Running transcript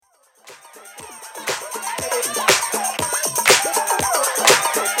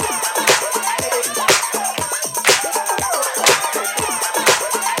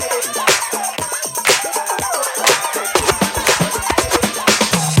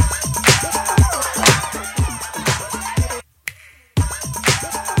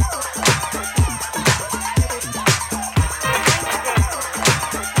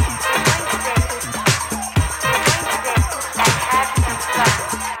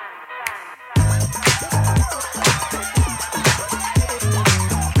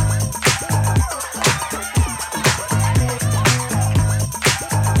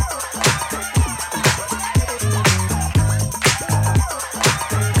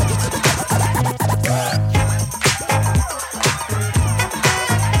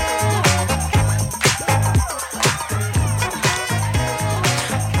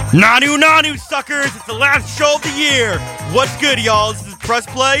Nanu, suckers! It's the last show of the year! What's good, y'all? This is Press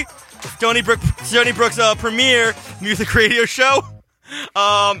Play, Stony Brook's premiere music radio show.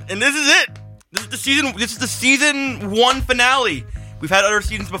 And this is it. This is the season 1 finale. We've had other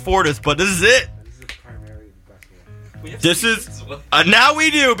seasons before this, but this is it. This is primarily the best one. This is now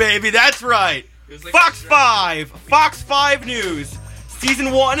we do, baby. That's right. Like Fox 5 News.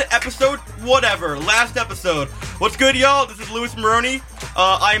 Season 1, episode whatever, last episode. What's good, y'all? This is Louis Moroney.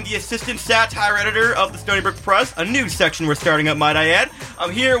 I am the assistant satire editor of the Stony Brook Press, a news section we're starting up, might I add.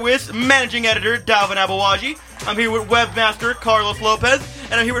 I'm here with managing editor Dalvin Abawaji. I'm here with webmaster Carlos Lopez,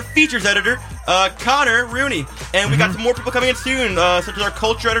 and I'm here with features editor Connor Rooney. And we got some more people coming in soon, such as our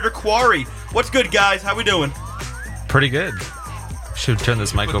culture editor Quarry. What's good, guys? How we doing? Pretty good. Should turn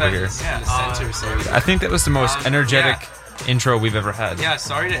this mic over here. Yeah, I think that was the most energetic intro we've ever had. Yeah,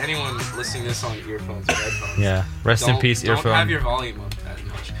 sorry to anyone listening to this on earphones or headphones. Yeah, rest in peace, earphone. Don't have your volume up that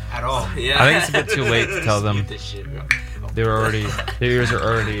much. At all. Yeah. I think it's a bit too late to tell them. This shit, bro. Their ears are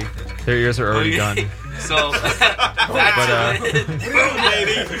already done. So, Boom,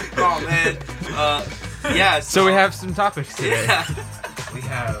 baby. Oh, man. Yeah, so we have some topics today. Yeah. We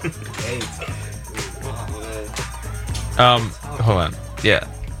have Hold on. Yeah.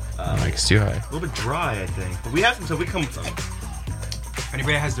 Mic's too high. A little bit dry, I think. But we have some, so we come with some. If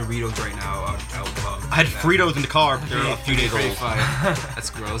anybody has Doritos right now, I had Fritos in the car, but they're a few days old. That's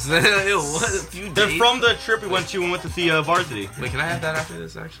gross. Ew, what? A few They're days? from the trip we went to and went to see Varsity. Wait, can I have that after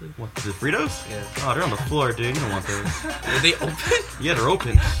this, actually? What, the Fritos? Yeah. Oh, they're on the floor, dude. You don't want those. Were they open? Yeah, they're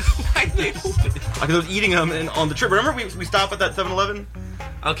open. Why are they open? Because I was eating them on the trip. Remember we stopped at that 7-Eleven?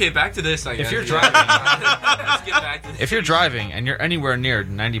 Okay, back to this, I guess. If you're driving, let's get back to this. if you're driving and you're anywhere near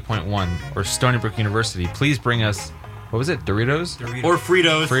 90.1 or Stony Brook University, please bring us, what was it, Doritos? Or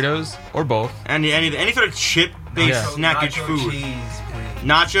Fritos. Fritos, or both. And any sort of chip-based snackage food. cheese,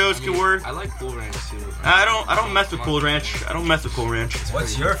 Nachos could work. I like Cool Ranch, too. I don't mess with Cool Ranch.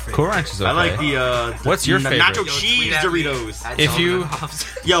 What's your favorite? Cool Ranch is okay. I like the What's your favorite? nacho Yo, cheese tweet at me Doritos. at If you-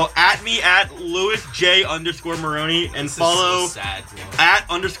 Yo, at me at @LouisJ_Maroney and This is follow so sad, bro.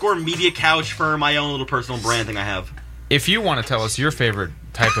 @_Media Couch for my own little personal brand thing I have. If you want to tell us your favorite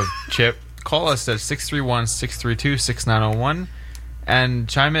type of chip, call us at 631-632-6901 and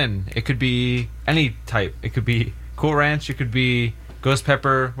chime in. It could be any type. It could be Cool Ranch. It could be Ghost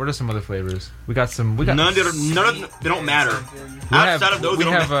Pepper. What are some other flavors? We got None of them, they don't matter. Outside of those, we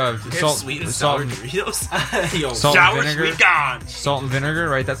they don't have matter. Sweet and sour Doritos. Yo, salt Sour and vinegar. sweet gone. Salt and vinegar,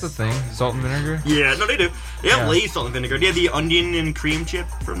 right? That's the thing. Salt and vinegar. Yeah, no, they do. They have Yeah. Lay's salt and vinegar. They have the onion and cream chip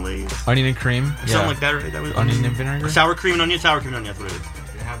from Lay's. Onion and cream. Something Yeah. like that, right? That was Onion and vinegar. Sour cream and onion. Sour cream and onion. That's what it is.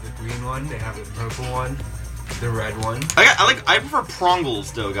 They have the green one, they have the purple one, the red one. I prefer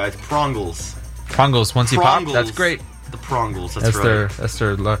Prongles though, guys. Prongles. Prongles. Once you pop, Prongles. that's great. The Prongles. That's right. their.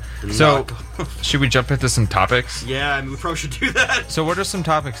 So, should we jump into some topics? Yeah, I mean, we probably should do that. So, what are some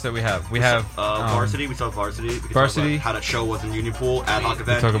topics that we have? We have Varsity. We saw Varsity. We could Varsity. Talk about how that show was in Union Pool ad hoc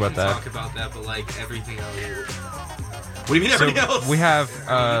event. talk about we can that. talk about that, but like everything else. What do you mean So everything else? we have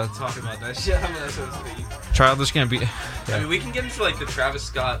Talk about that shit. I'm not supposed to be. Childish Gambino. I mean, we can get into like the Travis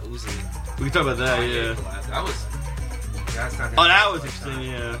Scott Uzi. We can talk about that. Kanye Yeah. collab. That was. That's not Oh, that was interesting.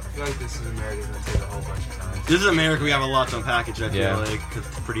 Yeah. I feel like this is America's gonna take a whole bunch of time. This is America. We have a lot to unpackage. I feel Yeah. like 'cause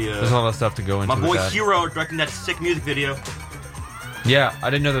it's pretty. There's a lot of stuff to go into. My boy with that. Hero directing that sick music video. Yeah, I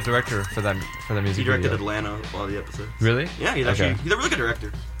didn't know the director for that music He directed video. Atlanta, all the episodes. Really? Yeah, he's Okay. he's a really good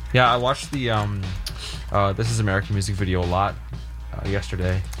director. Yeah, I watched the This Is American music video a lot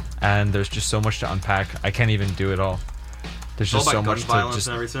yesterday, and there's just so much to unpack. I can't even do it all. There's It's all just so about gun much to violence just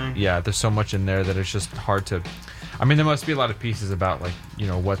and everything. yeah. There's so much in there that it's just hard to. I mean, there must be a lot of pieces about like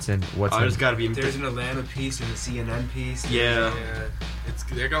what's in. There's got to be. There's an Atlanta piece and a CNN piece. Yeah.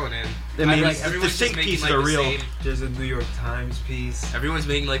 They're going in. I mean, like the everyone's sync just making pieces like are the real. same. There's a New York Times piece. Everyone's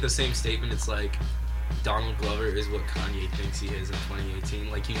making like the same statement. It's like Donald Glover is what Kanye thinks he is in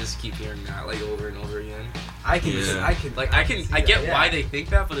 2018. Like you just keep hearing that like over and over again. I can Yeah. see I get that, why yeah. they think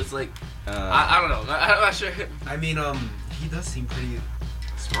that, but it's like I don't know. I'm not sure. I mean, he does seem pretty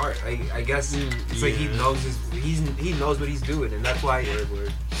smart. I guess it's like he Yeah. knows he knows what he's doing, and that's why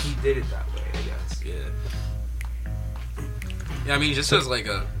he did it that way. I guess. Yeah. Yeah, I mean, just as like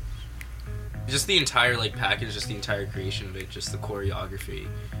just the entire like package, just the entire creation of it, just the choreography,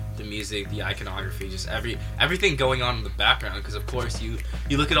 the music, the iconography, just everything going on in the background. Because of course you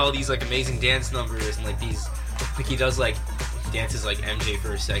look at all these like amazing dance numbers and like these, like he does like dances like MJ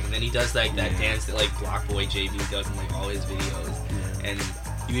for a second, then he does like that dance that like Block Boy JB does in like all his videos, and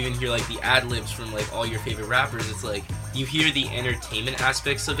you even hear like the ad libs from like all your favorite rappers. It's like you hear the entertainment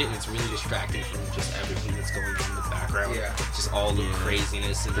aspects of it, and it's really distracting from just everything that's going on in the background. background. Yeah. Just all the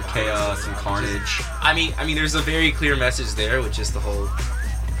craziness and The chaos and carnage. I mean, there's a very clear message there, with just the whole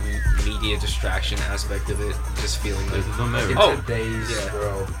media distraction aspect of it. Just feeling like, It's today's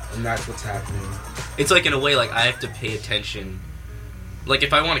world, and that's what's happening. it's like in a way like I have to pay attention. Like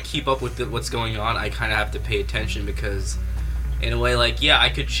if I want to keep up with what's going on, I kind of have to pay attention because, in a way, like I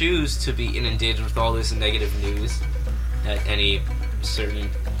could choose to be inundated with all this negative news at any certain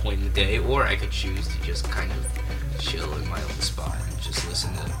point in the day, or I could choose to just kind of chill in my own spot and just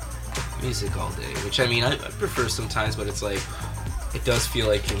listen to music all day. Which I mean, I prefer sometimes, but it's like it does feel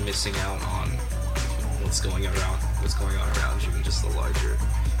like you're missing out on what's going on around you and just the larger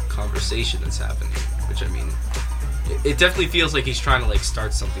conversation that's happening. Which I mean, it definitely feels like he's trying to like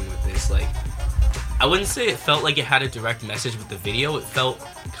start something with this. Like, I wouldn't say it felt like it had a direct message with the video. It felt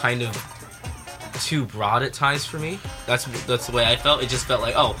kind of too broad at times for me. That's the way I felt. It just felt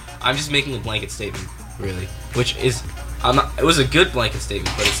like, oh, I'm just making a blanket statement, really. Which is, it was a good blanket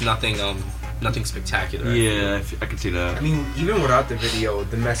statement, but it's nothing spectacular. Yeah, I can see that. I mean, even without the video,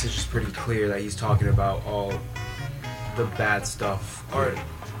 the message is pretty clear that he's talking about all the bad stuff, or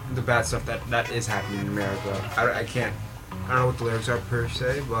the bad stuff that is happening in America. I don't know what the lyrics are per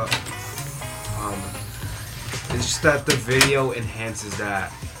se, but it's just that the video enhances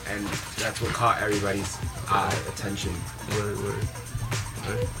that, and that's what caught everybody's attention.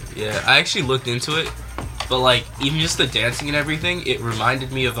 Yeah, I actually looked into it, but like even just the dancing and everything, it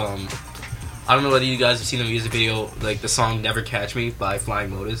reminded me of I don't know whether you guys have seen the music video, like the song "Never Catch Me" by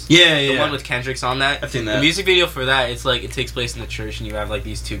Flying Lotus. Yeah, The one with Kendrick's on that. I've seen that. The music video for that, it's like it takes place in the church, and you have like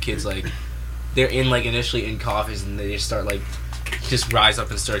these two kids, like they're in like initially in coffins, and they just start like just rise up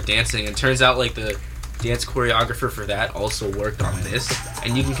and start dancing. And it turns out like the dance choreographer for that also worked on this,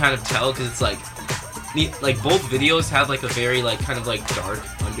 and you can kind of tell because it's like both videos have like a very like kind of like dark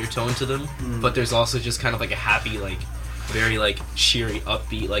undertone to them, but there's also just kind of like a happy like very like cheery,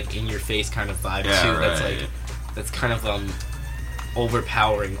 upbeat, like in your face kind of vibe too. Right. That's like that's kind of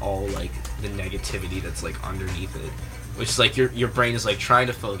overpowering all like the negativity that's like underneath it, which is like your brain is like trying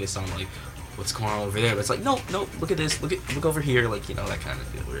to focus on like what's going on over there, but it's like no, look at this, look over here, like that kind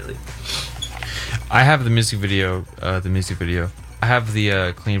of deal. Really, I have the music video. I have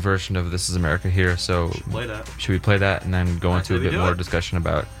the clean version of "This Is America" here. So Play that. should we play that and then go into a bit more discussion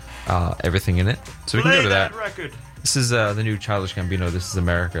about everything in it? So we can go to that. Record. This is the new Childish Gambino. "This Is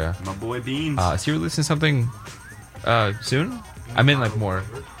America." My boy Beans. Is he releasing something soon? I mean, like more,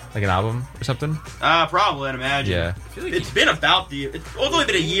 like an album or something. Probably, I'd imagine. Yeah. I feel like It's been about it's only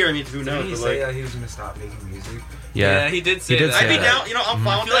been a year. I mean, who knows? Didn't he but, say like, he was gonna stop making music? Yeah. he did say He did that. say I'd be that. down. I'm I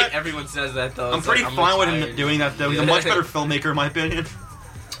fine feel with like that. everyone says that though. I'm It's pretty like, fine with retired. him doing that though. He's a much better filmmaker in my opinion.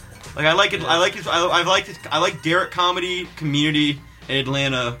 Like I like it. I like Derek comedy, Community, and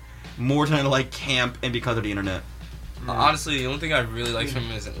Atlanta more than I like Camp and Because of the Internet. Honestly, the only thing I really liked from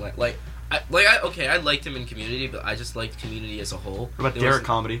him is I liked him in Community, but I just liked Community as a whole. What about It Derek was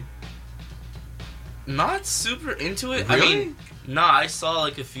comedy? Not super into it. Really? I mean, nah. I saw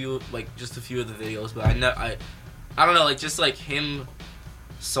like just a few of the videos, but I don't know, like just like him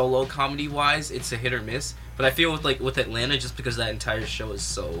solo comedy wise, it's a hit or miss. But I feel with Atlanta, just because that entire show is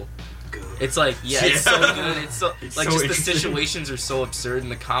so Good. it's like it's so good. It's so It's like so just the interesting. situations are so absurd,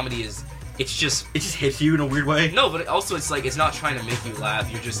 and the comedy is it just hits you in a weird way. no, but also it's like it's not trying to make you laugh.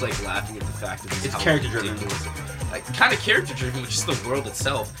 You're just like laughing at the fact that It's character-driven. like kind of character driven, which is the world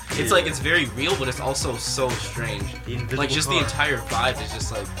itself. It's Yeah. like it's very real, but it's also so strange. The invisible Like just the car. entire vibe is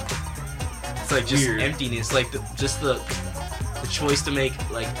just like it's like just Weird. emptiness. Like the choice to make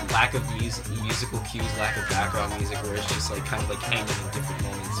like lack of musical cues, lack of background music, where it's just like kind of like hanging in different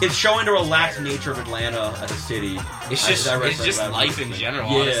moments. It's showing the relaxed nature of Atlanta as a city. It's I- just I read it's something just about it. life in general.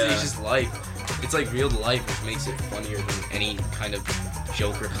 Yeah. Honestly, it's just life. It's like real life, which makes it funnier than any kind of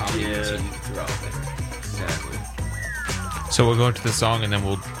joke or comedy Yeah. routine you could throw out there. Exactly. So we'll go into the song and then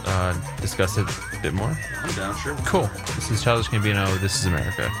we'll discuss it a bit more. I'm down, sure. Cool. This is Childish Gambino. "This Is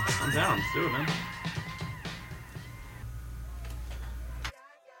America." I'm down. Let's do it, man.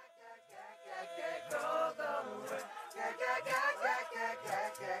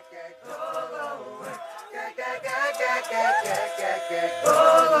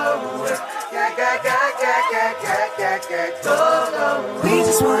 We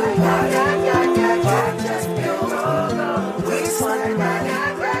just wanna party. Just for you. We just wanna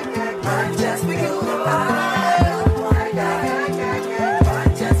party. Just for you. I wanna die.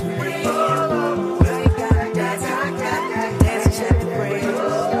 Just for you. We gotta dance and check the break.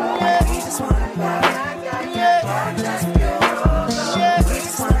 We just wanna party. Just for you. We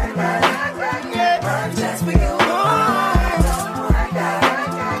just wanna party. Just for you. I wanna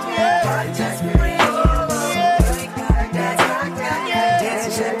die. Just for you.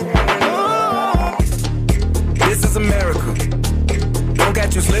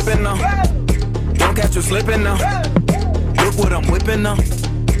 slipping now. Don't catch you slipping now. Look what I'm whipping now.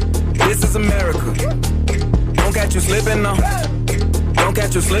 This is America. Don't catch you slipping now. Don't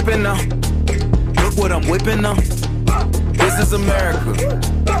catch you slipping now. Look what I'm whipping now. This is America.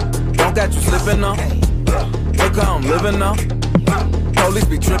 Don't catch you slipping now. Look how I'm living now. Police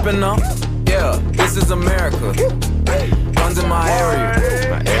be tripping now. Yeah, this is America. Guns in my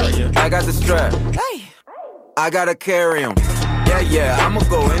area. I got the strap. I gotta carry 'em. Yeah, I'ma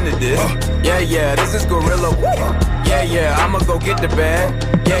go into this. Yeah, this is gorilla. Yeah, I'ma go get the bag.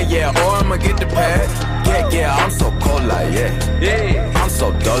 Yeah, or I'ma get the pad. Yeah, I'm so cold like yeah. I'm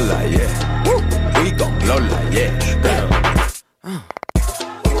so dull like yeah. We gon' blow like yeah.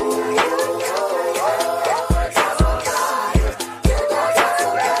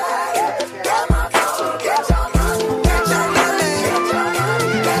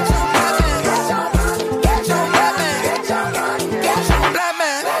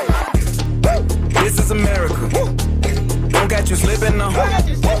 You slipping now.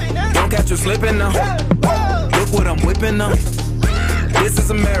 Don't catch you slipping now. Look what I'm whipping now. This is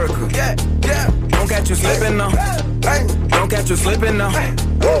America. Don't catch you slipping now. Don't catch you slipping now.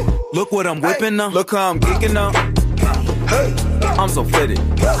 Look what I'm whipping now. Look how I'm geeking now. I'm so fitted.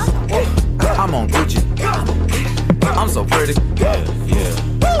 I'm on Gucci. I'm so pretty.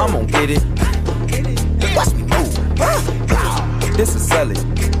 I'm gonna get it. Watch me move. This is Sally.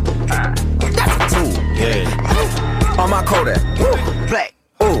 That's a tool. On my Kodak, black,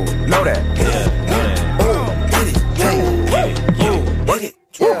 ooh, know that, ooh, get it,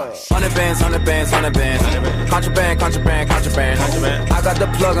 100 bands, 100 bands, 100 bands, contraband, I got the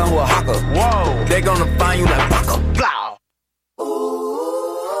plug on who a hawker, whoa, they gonna find you like Baka, blah,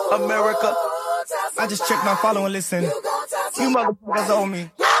 America, I just checked my follow and listen, you motherfuckers owe me,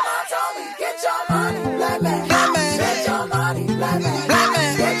 get your money, black man, get your money, black man,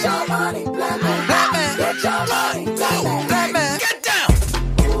 get your money, black man, get your money, black man, get down.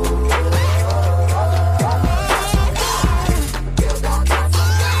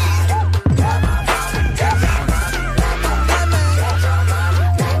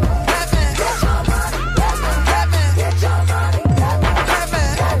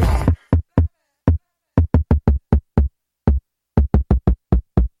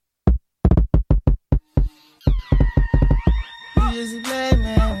 Just a black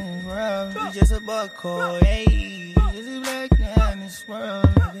man in this world. You just a buckhole, hey. Just a black man in this world.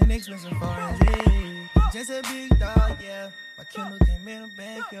 Living expensive foreign, hey. Just a big dog, yeah. My Kindle came in the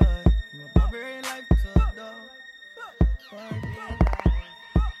backyard. From a barbarian life to a dog. For a big life.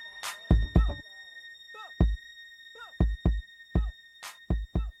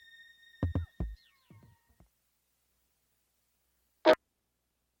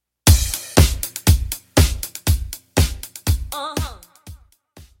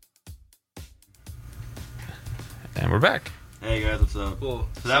 And we're back. Hey guys, what's up? Cool.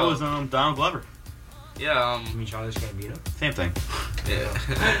 So that was Donald Glover. Yeah. You mean Childish Gambino? Same thing. Yeah.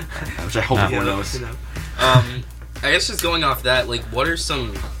 Which I hope everyone knows. I guess just going off that, like, what are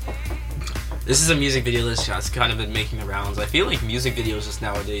some? This is a music video that's kind of been making the rounds. I feel like music videos just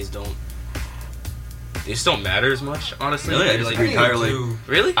nowadays they just don't matter as much, honestly. Really, I disagree entirely.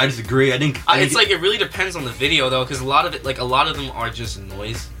 Really? I disagree. It's like it really depends on the video though, because a lot of them are just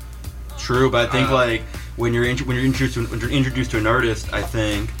noise. True, but I think like when you're introduced to an artist, I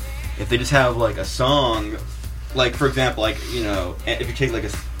think if they just have like a song, like for example, like you know, if you take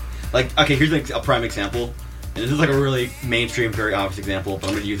okay, here's like a prime example, and this is like a really mainstream, very obvious example, but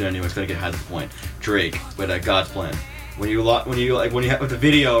I'm gonna use it anyway. It's gonna get high to the point. Drake with God's Plan. When you have with the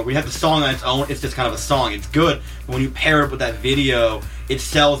video, when you have the song on its own, it's just kind of a song. It's good, but when you pair it with that video, it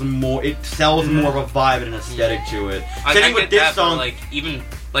sells more. It sells more of a vibe and an aesthetic to it. I get that, but like even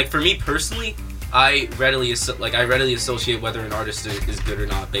like for me personally, I readily associate whether an artist is good or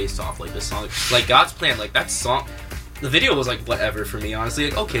not based off like the song. Like God's Plan, like that song. The video was like whatever for me, honestly.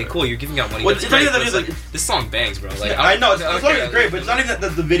 Like, okay, cool, you're giving out money. Well, that's great, but it's like, this song bangs, bro. Like, I know the song is great, but it's not even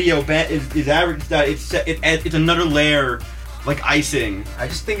that the video is average. It's that it's another layer, like icing. I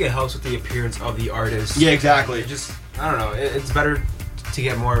just think it helps with the appearance of the artist. Yeah, exactly. I don't know. It's better to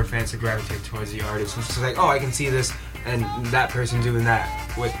get more fans to gravitate towards the artist. It's just like, oh, I can see this and that person doing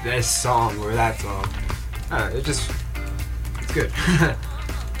that with this song or that song. It's good.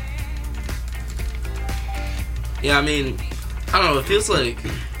 Yeah, I mean, I don't know, it feels like,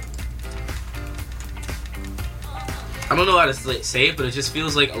 I don't know how to say it, but it just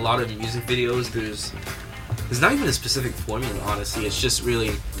feels like a lot of music videos, there's not even a specific formula, honestly. It's just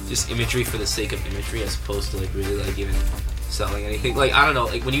really just imagery for the sake of imagery as opposed to like really like even selling anything. Like, I don't know,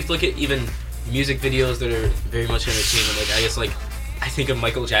 like when you look at even music videos that are very much entertainment, like I guess like I think of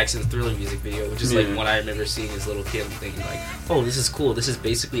Michael Jackson's Thriller music video, which is like one I remember seeing as a little kid and thinking like, oh, this is cool. This is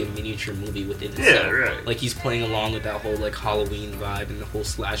basically a miniature movie within itself. Yeah, right. Like he's playing along with that whole like Halloween vibe and the whole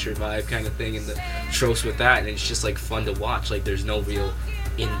slasher vibe kind of thing and the tropes with that, and it's just like fun to watch. Like there's no real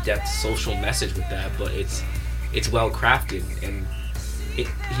in-depth social message with that, but it's well crafted, and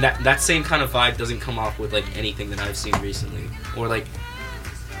that same kind of vibe doesn't come off with like anything that I've seen recently, or like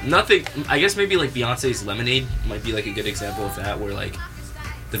nothing. I guess maybe like Beyonce's Lemonade might be like a good example of that, where like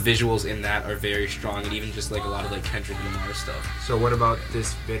the visuals in that are very strong, and even just like a lot of like Kendrick Lamar stuff. So what about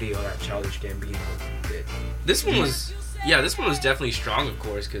this video that Childish Gambino did? This one was definitely strong, of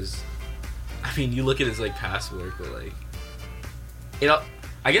course, because I mean you look at his like past work, but like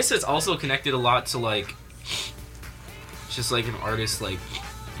I guess it's also connected a lot to like just like an artist's like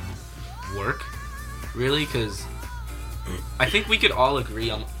work, really, because I think we could all agree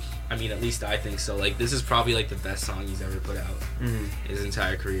on, I mean at least I think so, like this is probably like the best song he's ever put out his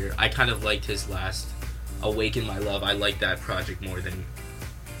entire career. I kind of liked his last Awaken My Love. I liked that project more than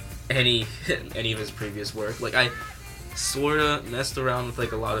any of his previous work. Like I sorta messed around with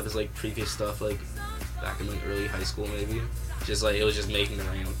like a lot of his like previous stuff, like back in like early high school maybe. Just like it was just making the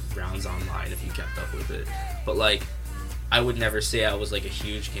rounds online if you kept up with it. But like I would never say I was like a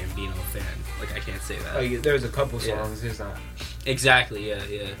huge Gambino fan. Like I can't say that. There's a couple songs. There's not. Exactly. Yeah.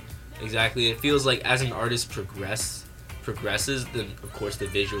 Exactly. It feels like as an artist progresses, then of course the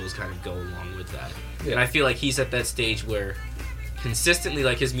visuals kind of go along with that. Yeah. And I feel like he's at that stage where consistently,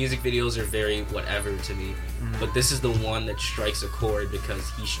 like his music videos are very whatever to me, but this is the one that strikes a chord because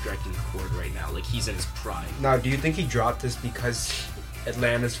he's striking a chord right now. Like he's in his prime. Now, do you think he dropped this because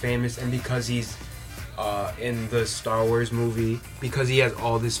Atlanta's famous and because he's in the Star Wars movie, because he has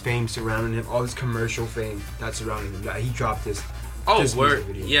all this fame surrounding him, all this commercial fame that's surrounding him, that he dropped this? Oh, this word.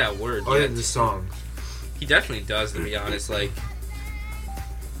 Video? Yeah, word. Or yeah, the song. He definitely does, to be honest. Like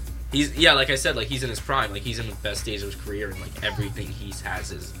he's like I said, like he's in his prime, like he's in the best stage of his career, and like everything he has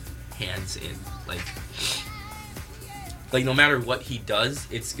his hands in, like no matter what he does,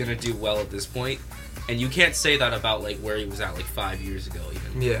 it's gonna do well at this point. And you can't say that about like where he was at like 5 years ago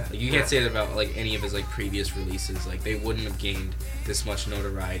even. Yeah. Like, you can't say that about like any of his like previous releases. Like they wouldn't have gained this much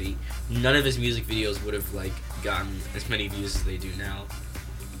notoriety. None of his music videos would have like gotten as many views as they do now.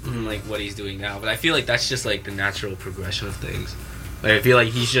 Like what he's doing now. But I feel like that's just like the natural progression of things. Like I feel like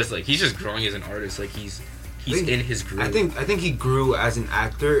he's just growing as an artist. Like he's in his groove. I think he grew as an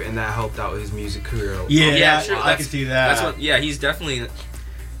actor, and that helped out his music career. Yeah, sure. I can see that. That's what. Yeah, he's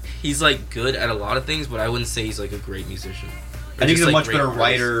like good at a lot of things, but I wouldn't say he's like a great musician. I think he's a much great better artist.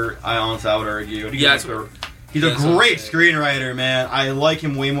 writer. I would argue. Yeah, he's a great screenwriter, man. I like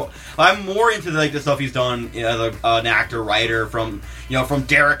him way more. I'm more into like the stuff he's done as an actor, writer, from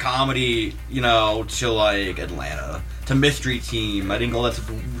Derek Comedy, to like Atlanta, to Mystery Team. I think all that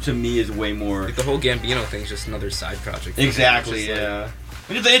stuff to me is way more. Like the whole Gambino thing's just another side project. Exactly. Just, yeah.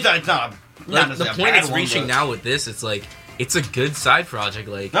 It's not like the point it's reaching now with this. It's like it's a good side project.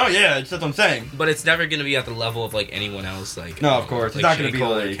 Like that's what I'm saying. But it's never gonna be at the level of like anyone else. Like no, of course, like it's not J. gonna be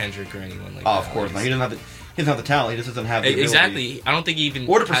Cole like or Kendrick or anyone like. Oh, that. of course, not. He doesn't have the talent. He just doesn't have the ability. Exactly. I don't think he even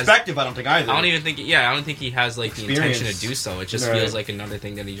or the perspective. I don't think either. I don't think he has like the intention to do so. It just Right. feels like another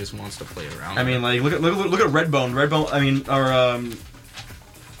thing that he just wants to play around. I mean, like look at Redbone. Redbone. I mean, or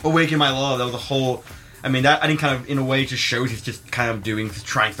Awaken My Love. That was a whole. I mean, that I think kind of in a way just shows he's just kind of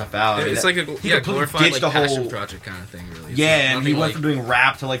trying stuff out. I mean, it's like a glorified like passion project kind of thing, really. Yeah, and he went from doing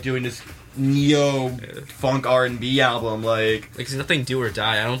rap to like doing this neo funk R&B album. Like it's nothing do or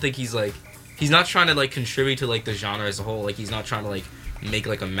die. I don't think he's not trying to like contribute to like the genre as a whole. Like he's not trying to like make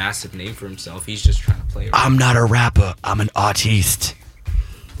like a massive name for himself. He's just trying to play around. I'm not a rapper. I'm an artiste.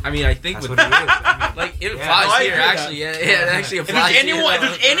 I mean, I think That's with what it is. I mean, like it applies here. Actually, it actually applies. If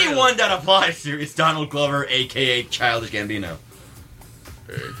there's anyone that applies to, it's Donald Glover, aka Childish Gambino.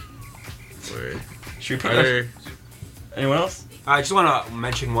 Word. Should we anyone else? I just want to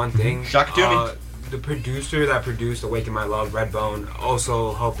mention one thing. Shock it to me. The producer that produced Awaken My Love, Redbone,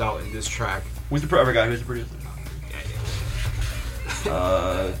 also helped out in this track. Who's the producer?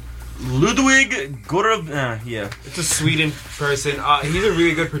 Ludwig Gorov. Yeah. It's a Sweden person. He's a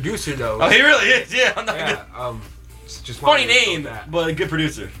really good producer, though. Oh, he really is. Yeah. I'm not just funny wanted to name, note that. but a good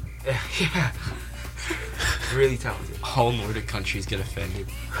producer. Yeah. Really talented. All Nordic countries get offended.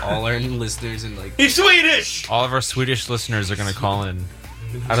 All our listeners and like He's Swedish. All of our Swedish listeners are gonna call in.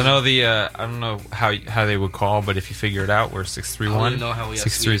 I don't know how they would call, but if you figure it out, we're 631. I don't even know how we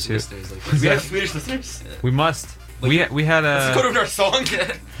have Swedish 632. listeners. Like, We have Swedish listeners. We must. We had Let's go a. to our song.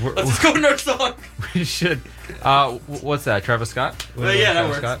 We're- Let's go to our song. We should. What's that? Travis Scott? Yeah, that Travis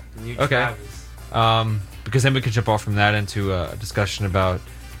works. Scott? New Okay. Travis. because then we could jump off from that into a discussion about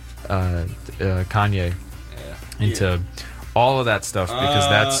Kanye, into all of that stuff, because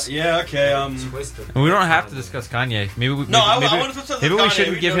that's Twisted. and we don't have to discuss Kanye. Maybe we, maybe we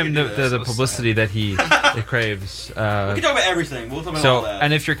shouldn't give him the publicity that he craves. We can talk about everything. We'll talk about all So, that.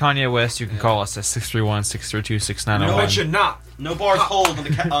 and if you're Kanye West, you can call us at 631-632-6901. No, it should not. No bars hold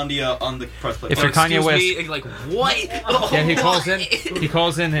on the press play. If you're Kanye Excuse West, me, like what? yeah, he calls in. He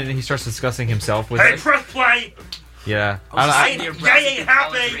calls in and he starts discussing himself with Hey, us. press play! Yeah, I ain't ain't happy.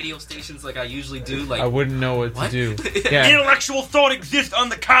 happy. Radio stations like I usually do. Like I wouldn't know what What? to do. Yeah, Intellectual thought exists on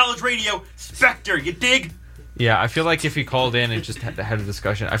the college radio specter, you dig? yeah. I feel like if he called in and just had a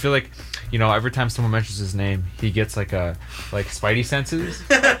discussion, I feel like, every time someone mentions his name, he gets like spidey senses,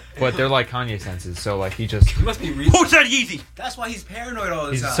 but they're like Kanye senses. So like he must be really. Who said Yeezy? That's why he's paranoid all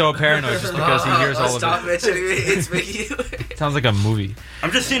the he's time. so paranoid just because he hears all of Stop it. mentioning me. It's me. Sounds like a movie. I'm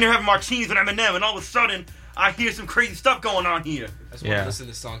just sitting here having martinis with Eminem, and all of a sudden, I hear some crazy stuff going on here. I just want Yeah. to listen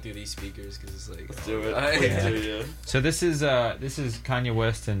to the song through these speakers because it's like. Let's do it. Yeah. So this is Kanye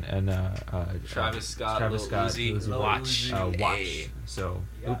West and Travis Scott, Travis Lil Scott, Uzi. Uzi. Watch. Watch. Hey. So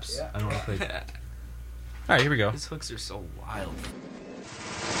oops, I don't want to play. All right, here we go. His hooks are so wild.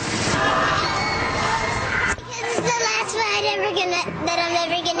 This is the last ride that I'm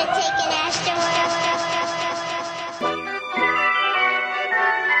ever gonna take in Astroworld.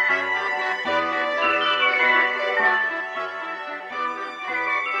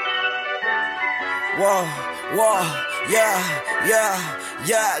 Whoa, whoa, yeah.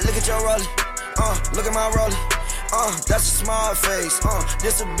 Look at your rollie. Look at my rollie. That's a small face.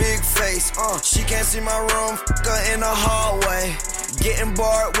 This a big face. She can't see my room. F***er in the hallway. Getting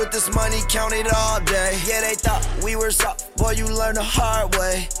bored with this money, count it all day. Yeah, they thought we were soft. Boy, you learn the hard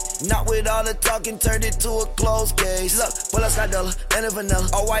way. Not with all the talking, turned it to a closed case. Look, well, I got Della and a vanilla.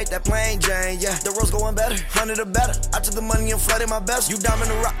 All white, that plain Jane, yeah. The road's going better, 100 or better. I took the money and flooded my best. You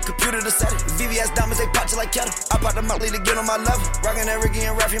diamond the rock, computer to set it. VVS diamonds, they pop you like kettle. I popped them up, to get on my level. Rockin' that Ricky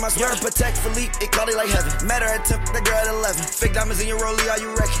and Raffy, my sweater. Protect Philippe, it called it like heaven. Matter at 10, that girl at 11. Fake diamonds in your rollie, are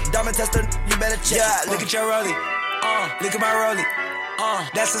you wrecking? Diamond tester, you better check. Yeah, look at your rollie. Look at my rollie.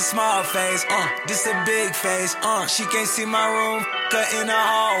 That's a small face. This a big face. She can't see my room. F***er in the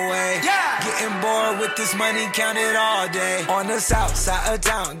hallway. Yeah. Getting bored with this money, count it all day. On the south side of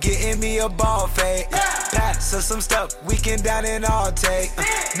town, getting me a ball fade. Pass us some stuff, we can down and all take.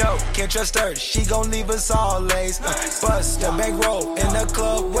 No, can't trust her. She gon' leave us all laced. Bust the bankroll in the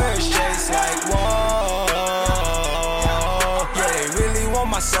club where it's chase like whoa. Yeah, they really want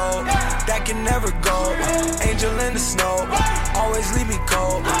my soul. That can never go. Angel in the snow. Always leave me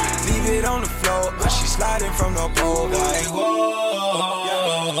cold. Leave it on the floor. She sliding from the pole like whoa.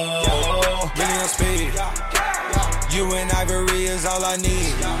 Really on speed. You and Ivory is all I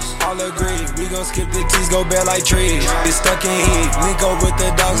need. All agree. We gon' skip the keys, go bare like trees. It's stuck in heat. Link up with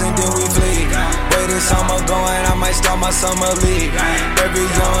the dogs and then we flee. Wait till summer going, I might start my summer league. Every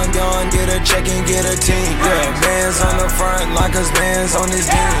young, get a check and get a team. Yeah, bands on the front, like us bands on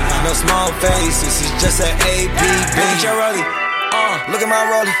this team. No small face, this is just an AP. Look at your rollie. Look at my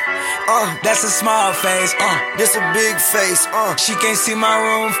rollie. That's a small face. This a big face. She can't see my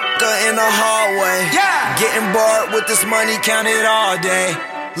room. F***er in the hallway. Yeah. Getting bored with this money, Count it all day.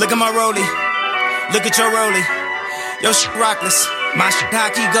 Look at my rollie. Look at your rollie. Your shit rockless. My shit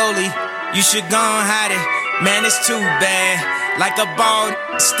hockey goalie. You should go and hide it. Man, it's too bad. Like a ball,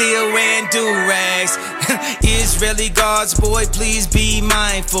 still wearing do-rags. Israeli guards, boy, please be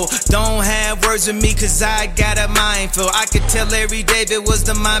mindful. Don't have words with me, cause I got a mindful. I could tell Larry David was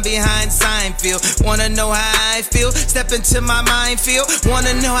the mind behind Seinfeld. Wanna know how I feel? Step into my minefield.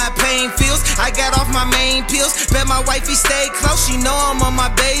 Wanna know how pain feels? I got off my main pills. Bet my wifey stay close, she know I'm on my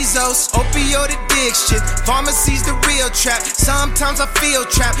Bezos. Opioid addiction, pharmacy's the real trap. Sometimes I feel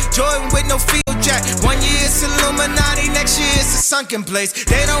trapped, Jordan with no field jack. 1 year it's Illuminati, next year it's a sunken place.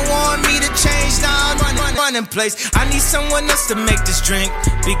 They don't want me to change, now I'm running place. I need someone else to make this drink,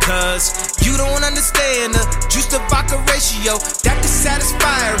 because you don't understand the juice to vodka ratio that can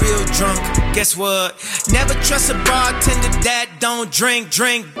satisfy a real drunk. Guess what? Never trust a bartender that don't drink. We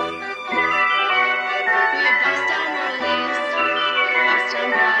had bust down rollies, bust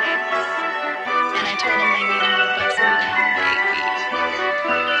down bodies, and I told him I need him to bust me down,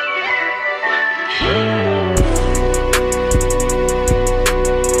 baby.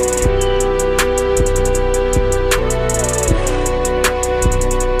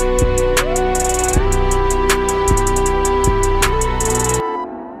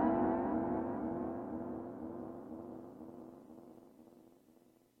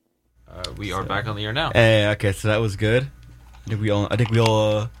 We are back on the air now. Hey, okay, so that was good. I think we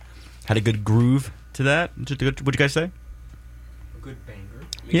all had a good groove to that? What'd you guys say? A good banger.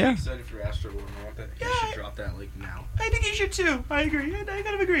 Makes me Yeah. excited for Astro World. I want that. You should drop that like now. I think you should too. I agree. I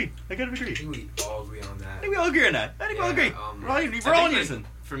kind of agree. I think we all agree on that. I think we all agree on that. I think we all Yeah, agree. We're all in I think, unison.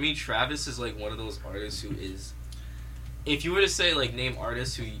 for me, Travis is like one of those artists who is. If you were to say like name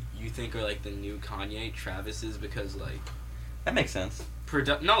artists who you think are like the new Kanye, Travis is, because like That makes sense.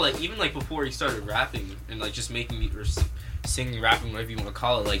 no, like even like before he started rapping and like just making or singing, rapping, whatever you want to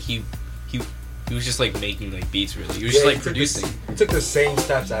call it, like he was just like making like beats really. He was just like producing. He took the same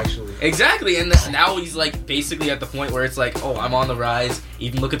steps actually. Exactly, and now he's like basically at the point where it's like, oh, I'm on the rise.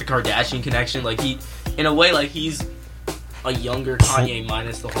 Even look at the Kardashian connection. Like he, in a way, like he's a younger Kanye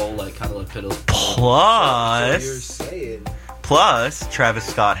minus the whole like kind of like piddle. Plus, So you're saying. Plus, Travis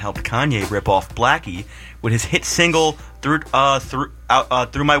Scott helped Kanye rip off Blackie with his hit single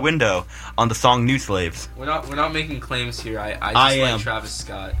 "Through My Window" on the song "New Slaves." We're not making claims here. I just I like am. Travis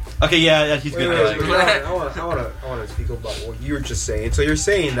Scott. Okay, yeah, he's good. I want to speak about what you were just saying. So you're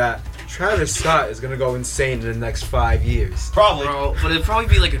saying that Travis Scott is gonna go insane in the next 5 years. Probably. Bro, but it'd probably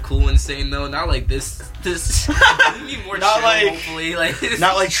be like a cool insane though, not like this. It'd be more Not chill, like- hopefully, like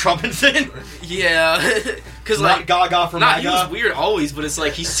Not like Trumpinson. yeah, because Not like Gaga from he was MAGA. weird always, but it's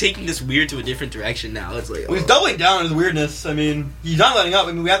like he's taking this weird to a different direction now. It's like Well, he's doubling down on his weirdness. I mean, he's not letting up.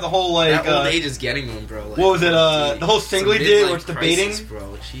 I mean, we have the whole like. that old age is getting to him, bro. Like, What was it? The whole single he some did midlife where it's debating. crisis,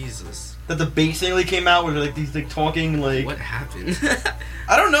 bro. Jesus, That debate single he came out where like these like talking like. what happened?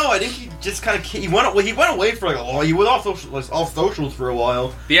 I don't know. I think he just kind of he went away for like a while. He was off socials for a while.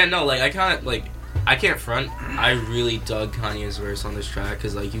 But yeah, no, like I can't front. I really dug Kanye's verse on this track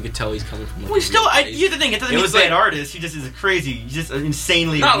because like you could tell he's coming from. Like, Well, he's still. a real place. Here's the thing. It doesn't mean was he's a bad like- artist. He just is crazy. He's just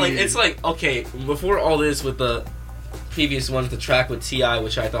insanely. No, like weird. it's like okay, before all this with the previous ones, the track with T.I.,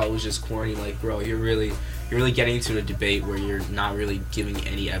 which I thought was just corny. Like, bro, you're really getting into a debate where you're not really giving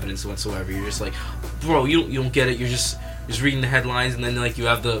any evidence whatsoever. You're just like, bro, you don't get it. You're just reading the headlines, and then like you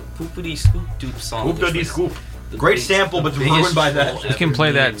have the poopity scoop doop song. Whoop which duddy was scoop. the Great big- sample, but the ruined biggest by that. troll We can ever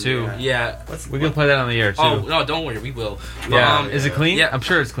play that made. too. Yeah. We can play that on the air too. Oh no, don't worry, we will. Yeah. Is it clean? Yeah. I'm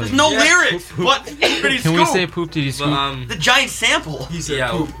sure it's clean. There's no Yeah. lyrics. What? Poopity Can we scoop. say poop did you But, scoop? The giant sample. He said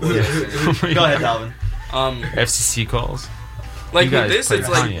Yeah. poop. Go ahead, Dalvin. FCC calls. Like You with guys this, played it's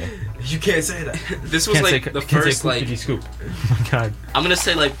like Kanye. You can't say that. this was like the can't say first poop like did you scoop. Oh my god. I'm gonna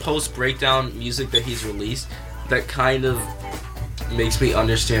say like post breakdown music that he's released that kind of makes me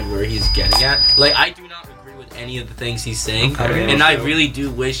understand where he's getting at. Like I do not agree with any of the things he's saying, Okay. and I really do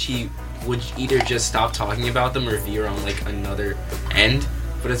wish he would either just stop talking about them or veer on like another end.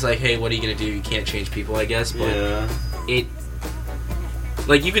 But it's like, hey, what are you gonna do? You can't change people, I guess. But it,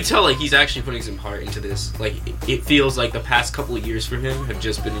 like you could tell, like he's actually putting some heart into this. Like it feels like the past couple of years for him have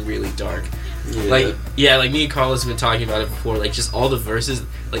just been really dark. Like like me and Carlos have been talking about it before. Like just all the verses,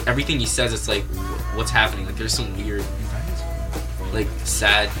 like everything he says, it's like what's happening. Like there's some weird, like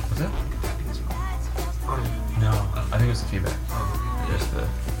sad. No, I think it was the feedback. Just the.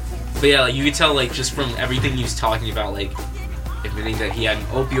 But yeah, like you could tell, like just from everything he was talking about, like admitting that he had an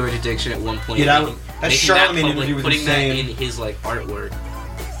opioid addiction at one point. Yeah, that making Charlemagne public, interview was putting insane. that in his like artwork.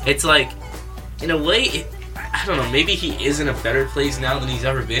 It's like, in a way, I don't know. Maybe he is in a better place now than he's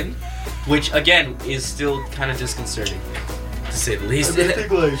ever been, which again is still kind of disconcerting, to say the least.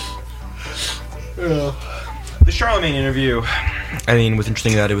 The Charlemagne interview, I mean, was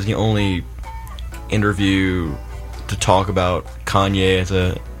interesting that it was the only interview to talk about Kanye as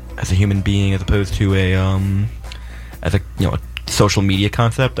a human being as opposed to a social media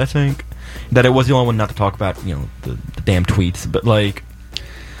concept. I think that it was the only one not to talk about the damn tweets, but like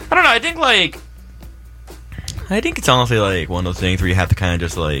I don't know. I think it's honestly like one of those things where you have to kind of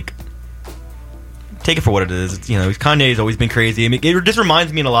just like take it for what it is. It's, Kanye's always been crazy. I mean, it just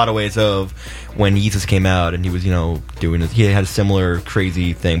reminds me in a lot of ways of when Yeezus came out and he was, doing he had a similar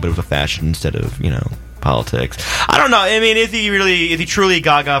crazy thing, but it was a fashion instead of, politics. I don't know. I mean, is he truly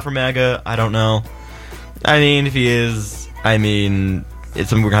Gaga for MAGA? I don't know. I mean, if he is, it's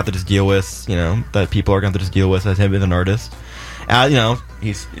something we're gonna have to just deal with, that people are gonna have to just deal with as him as an artist.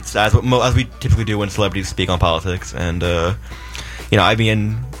 It's as we typically do when celebrities speak on politics, and are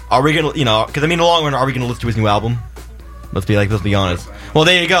we gonna, because in the long run, are we gonna listen to his new album? Let's be honest. Well,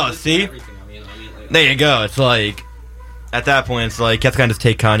 there you go. See, there you go. It's like at that point, it's like you have to kind of just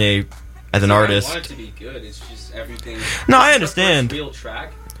take Kanye as an artist. I want it to be good. It's just everything. No, I This is the understand. first real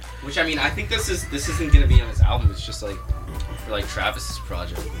track, which I think this isn't gonna be on his album. It's just like for like Travis's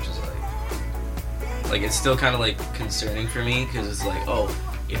project, which is like it's still kind of like concerning for me because it's like, oh,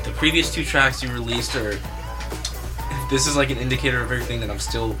 if the previous two tracks you released are, this is like an indicator of everything, then I'm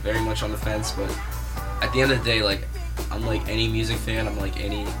still very much on the fence. But at the end of the day, like I'm like any music fan, I'm like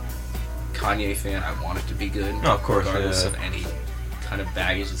any Kanye fan, I want it to be good. No, of course, regardless yeah. of any kind of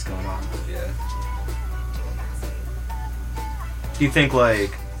baggage that's going on. But yeah. Do you think,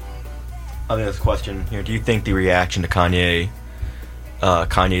 like, I think this question here, do you think the reaction to Kanye's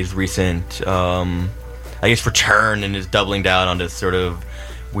recent, I guess, return and his doubling down on this sort of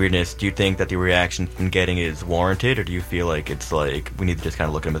weirdness, do you think that the reaction he's been getting is warranted, or do you feel like it's like, we need to just kind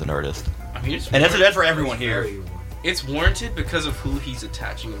of look at him as an artist? I mean, And that's for everyone here. It's warranted because of who he's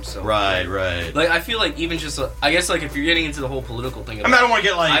attaching himself. Right, to. right. Like, I feel like even just, I guess, like, if you're getting into the whole political thing, I mean, I don't want to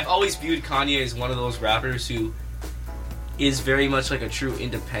get, like... I've always viewed Kanye as one of those rappers who is very much like a true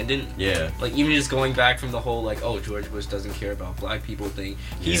independent. Yeah. Like, even just going back from the whole, like, oh, George Bush doesn't care about black people thing.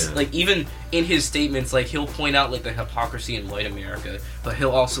 He's, Yeah. like, even in his statements, like, he'll point out, like, the hypocrisy in white America, but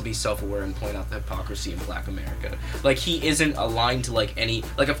he'll also be self-aware and point out the hypocrisy in black America. Like, he isn't aligned to, like, any...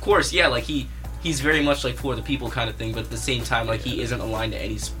 Like, of course, yeah, like, he's very much, like, for the people kind of thing, but at the same time, like, he isn't aligned to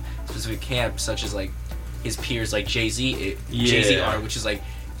any specific camp, such as, like, his peers, like, Jay-Z are, which is, like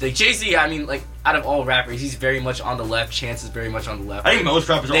Jay-Z, I mean, like, out of all rappers, he's very much on the left. Chance is very much on the left. I think most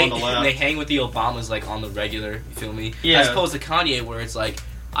rappers are on the left. They hang with the Obamas, like, on the regular, you feel me? Yeah. As opposed to Kanye, where it's, like,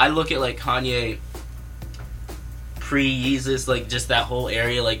 I look at, like, Kanye pre-Yeezus, like, just that whole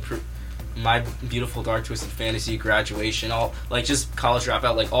area, like, My Beautiful Dark Twisted Fantasy, Graduation, all, like, just College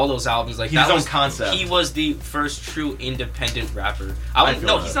Dropout, like, all those albums, like, He's that his own was concept. He was the first true independent rapper.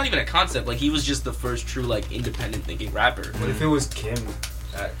 He's not even a concept. Like, he was just the first true, like, independent thinking rapper. What if it was Kim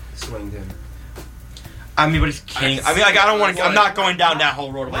that swinged him? I mean, but it's King. I mean, like, I don't want to... I'm not going down that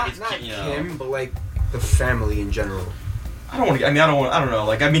whole road. Like, it's Not King, you know. Kim, but like the family in general. I don't want to... I mean, I don't know.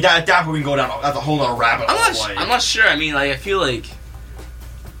 Like, I mean, that we can go down... That's a whole other rabbit hole. I'm not sure. I mean, like, I feel like...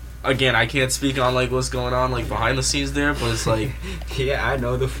 Again, I can't speak on, like, what's going on, like, behind the scenes there, but it's like... Yeah, I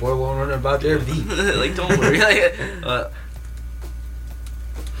know the 411 about their beef. Like, don't worry. Like,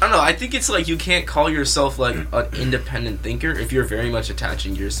 I don't know. I think it's like you can't call yourself like an independent thinker if you're very much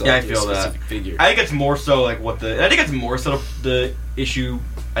attaching yourself to a specific figure. I think it's more so like I think it's more so the issue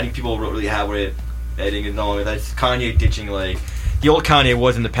I think people really have with it. I think it's not only that it's Kanye ditching, like, the old Kanye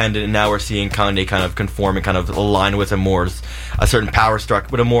was independent, and now we're seeing Kanye kind of conform and kind of align with a certain power structure,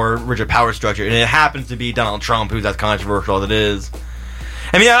 with a more rigid power structure, and it happens to be Donald Trump, who's as controversial as it is.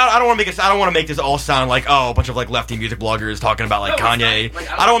 I mean, I don't want to make this all sound like, oh, a bunch of like lefty music bloggers talking about like Kanye. Like,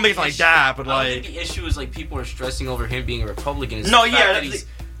 I don't want to make it sound like that, but I don't like think the issue is like people are stressing over him being a Republican. It's no, the yeah, fact that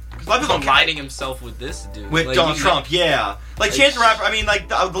that's he's aligning himself with this dude, with like, Donald Trump, yeah. Like Chance the Rapper. I mean, like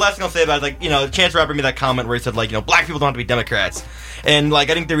the last thing I'll say about it is, like, you know, Chance the Rapper made that comment where he said, like, you know, black people don't have to be Democrats. And like,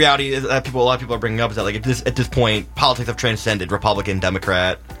 I think the reality is that a lot of people are bringing up is that like at this point, politics have transcended Republican,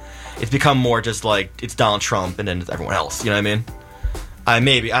 Democrat. It's become more just like it's Donald Trump and then it's everyone else. You know what I mean?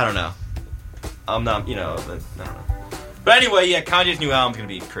 Maybe, I don't know. I'm not, you know, I don't know. But anyway, yeah, Kanye's new album's gonna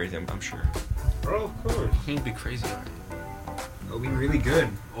be crazy. I'm sure. Bro, of course. It'll be crazy. It'll be really good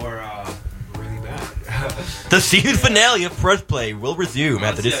or really bad. The season finale of Press Play will resume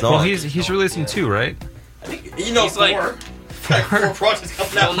after this song. Well, he's releasing 2, right? I think, you know, He's like- four projects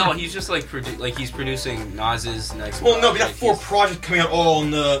coming out. Well, no, he's just like he's producing Nas's next. Well, no, we got project. 4 projects coming out all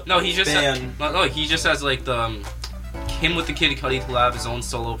in the No, he just span. he just has like the him with the Kid Cudi collab, his own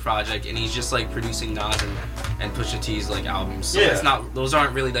solo project, and he's just like producing Nas and Pusha T's like albums. So Yeah. it's not; those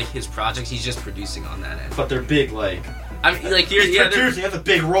aren't really like his projects. He's just producing on that end. But they're big, like. I mean, like He's they're producing, that's a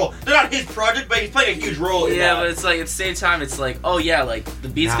big role. They're not his project, but he's playing a huge role in yeah, that. but it's like at the same time, it's like, oh yeah, like the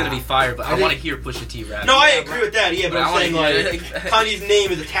beat's gonna be fire, but I want to hear Pusha T rap. No, I agree with that, yeah, but But I I'm saying, wanna like, hear- Kanye's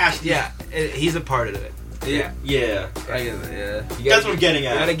name is attached to Yeah, he's a part of it. Yeah. Yeah. Yeah. That's what I'm getting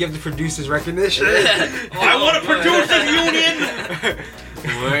at. You gotta give the producers recognition. I want a producers union!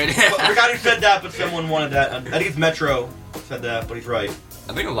 Word. I forgot who said that, but someone wanted that. I think it's Metro said that, but he's right.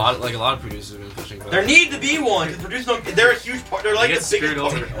 I think a lot of producers have been pushing. For There that. need to be one, because producers don't, they're a huge part, they're like They the get biggest screwed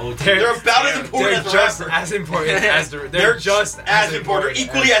over. part. Oh, They're about as important They're as the just rapper. as important as the. They're just as important,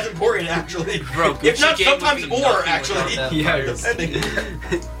 equally as important, actually. Bro, if not, Gucci Gang sometimes would be more, nothing actually. without that Yeah, virus.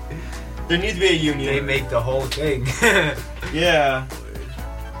 There needs to be a union. They make the whole thing. Yeah.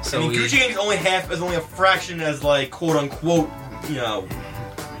 So I mean, we- Gucci Gang is only a fraction as, like, quote unquote, you know,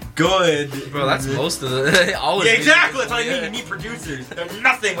 good. Bro, that's most of the. All of Yeah, the exactly. music, That's what I mean. yeah. You need producers. They're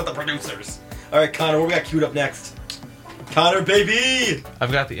nothing with the producers. All right, Connor, what we got queued up next? Connor, baby,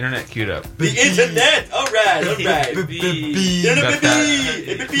 I've got the internet queued up. the internet. All right. Internet, Got baby. that.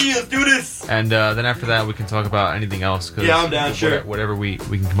 Hey, baby, let's do this. And then after that, we can talk about anything else. 'Cause Yeah, I'm down, sure. Whatever we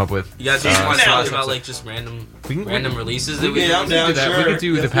can come up with. You guys just want to now. talk about like just random We can- releases we that we can- I'm do? down. do that. sure. We could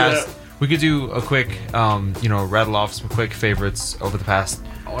do Let's the do past. we could do a quick, rattle off some quick favorites over the past.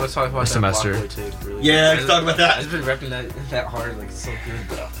 I want to talk about semester. that Block Boy tape. Really. Yeah, let's talk about that. I've been repping that hard. Like, it's so good,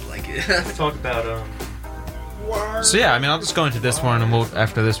 but I like it. Let's talk about So yeah, I mean, I'll just go into this one, and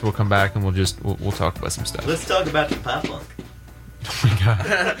after this we'll come back and we'll talk about some stuff. Let's talk about the pop punk. Oh my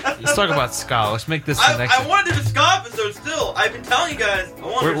god. Let's talk about ska. Let's make this the next. I wanted to do a ska episode still. I've been telling you guys. I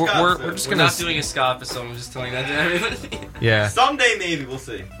want to do a ska episode. We're just We're gonna. not doing a ska episode. I'm just telling that to everybody. Yeah. Someday maybe we'll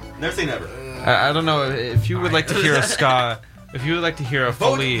see. Never say never. I don't know if you would like to hear a ska. If you would like to hear a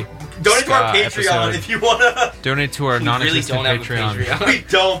fully donate to our Patreon episode, if you wanna. Donate to our non-existent really don't have a Patreon. Patreon. We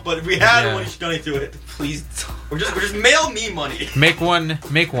don't, but if we had one, you should donate to it. Please Or just mail me money. Make one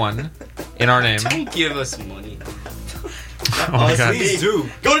in our name. don't give us money. Oh my god. Please do.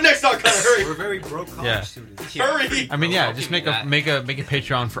 Go to next.com. Hurry. We're very broke college Yeah. students. Hurry. I mean, yeah, just make a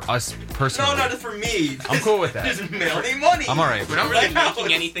Patreon for us personally. No, just for me. I'm cool with that. Just mail me money. I'm alright. We're not really Right.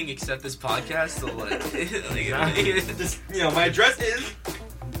 making anything except this podcast, so Just, my address is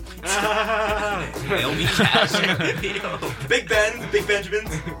mail me cash. Big Ben's, Big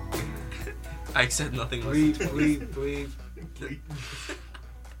Benjamin's. I accept nothing less. Bleep.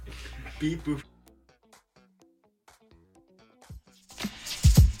 Beep boop.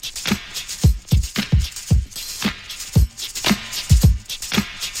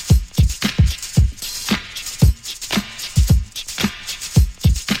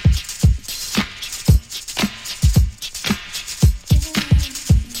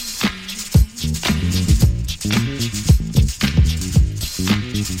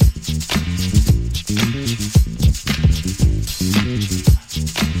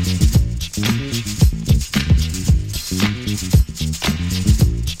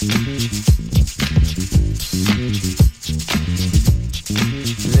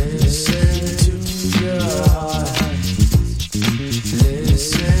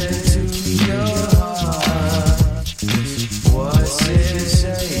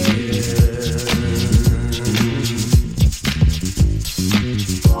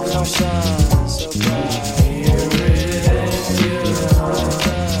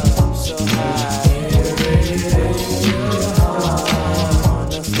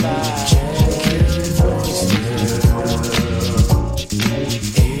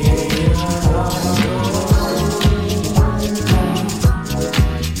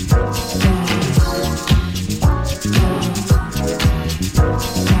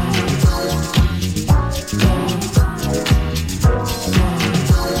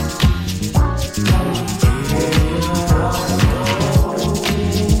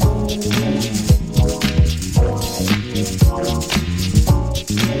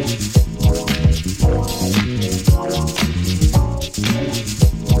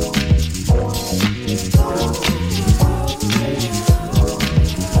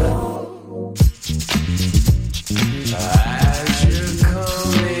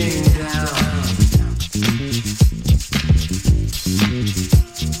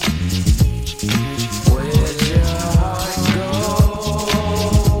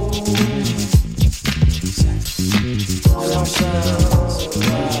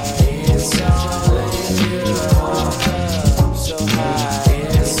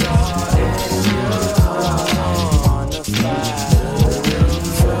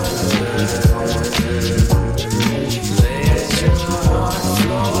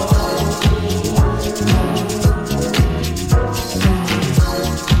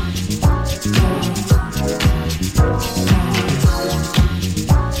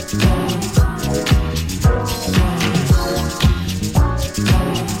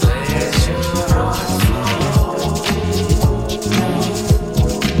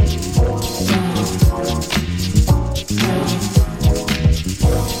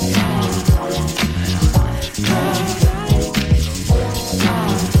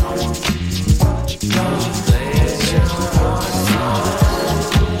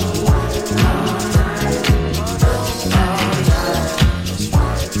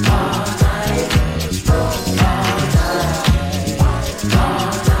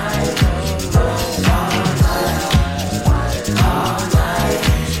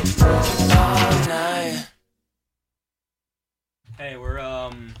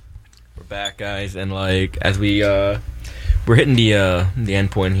 guys, and like as we're hitting the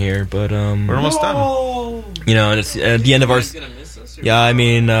end point here, but we're almost done. You know, and it's at the end of our. Yeah, I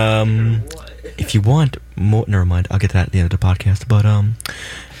mean, if you want more, never mind. I'll get to that at the end of the podcast. But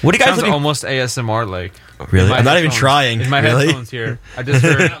what do you guys? Sounds almost ASMR like. Really, I'm not even trying. In my really? headphones here, I just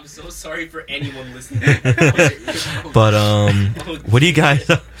heard. I'm so sorry for anyone listening. But what do you guys?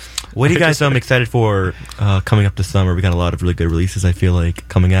 What are you guys excited for coming up this summer? We got a lot of really good releases, I feel like,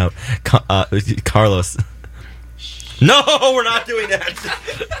 coming out. Carlos. No, we're not doing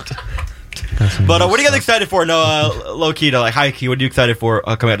that. But what are you guys excited for? No, low key to like high key. What are you excited for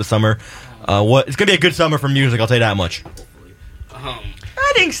coming out this summer? It's gonna be a good summer for music. I'll tell you that much.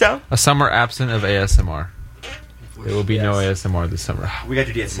 I think so. A summer absent of ASMR. There will be no ASMR this summer. We got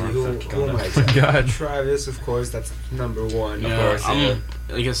to do ASMR. Who am I Oh my God. Travis, of course. That's number one. Yeah, Of course.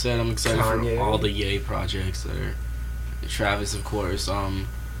 like I said, I'm excited Kanye. for all the Ye projects that are. Travis, of course.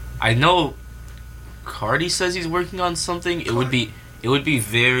 I know Cardi says he's working on something. It would be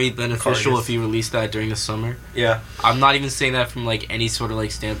very beneficial if he released that during the summer. Yeah. I'm not even saying that from like any sort of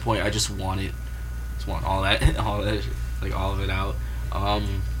like standpoint. I just want it. Just want all that, like all of it out.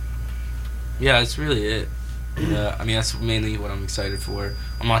 Yeah, that's really it. Yeah, I mean that's mainly what I'm excited for.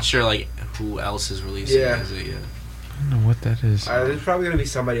 I'm not sure like who else is releasing music yet. I don't know what that is. There's probably gonna be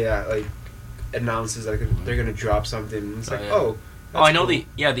somebody that like announces like they're gonna drop something. It's like, yeah. that's I know cool.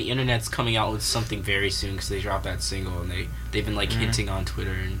 the internet's coming out with something very soon because they dropped that single and they've been like hinting on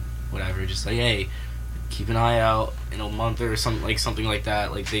Twitter and whatever, just like, hey, keep an eye out in a month or something like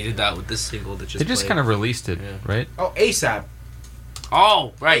that. Like they did that with this single that just They just played. kind of released it, right? Oh, ASAP.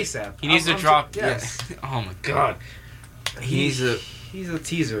 Oh, right. ASAP. He needs to drop. Yes. Yeah. Oh my God. He's a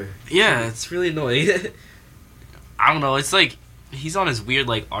teaser. Yeah, it's really annoying. I don't know. It's like he's on his weird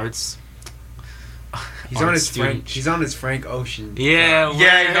like arts. He's on his Frank Ocean. Yeah,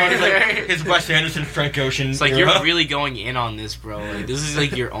 Yeah, you know, it's like his Wes Anderson, Frank Ocean. It's like you're really going in on this, bro. Like this is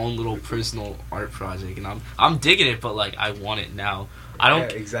like your own little personal art project, and I'm digging it, but like I want it now. I don't.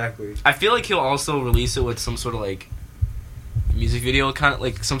 Yeah, exactly. I feel like he'll also release it with some sort of like music video, kind of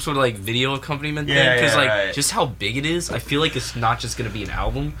like some sort of like video accompaniment thing. Because like just how big it is, I feel like it's not just gonna be an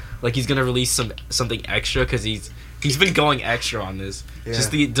album. Like he's gonna release something extra because he's been going extra on this. Yeah.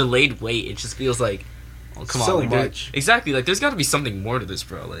 Just the delayed wait. It just feels like. Oh, come So on, like, much. Exactly, like there's got to be something more to this,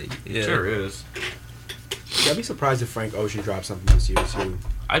 bro. Like, yeah. Sure is. Yeah, I'd be surprised if Frank Ocean dropped something this year too.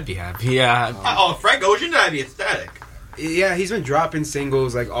 I'd be happy. Yeah. Frank Ocean, I'd be ecstatic. Yeah, he's been dropping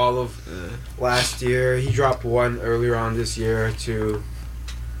singles like all of last year. He dropped one earlier on this year too.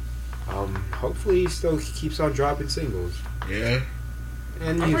 Hopefully he still keeps on dropping singles. Yeah.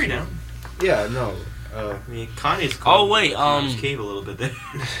 And I'm pretty down. Yeah, no. I mean, Kanye's Oh wait, cave a little bit there.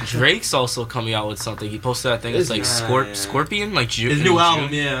 Drake's also coming out with something. He posted that thing. It's like Scorpion, like his new album.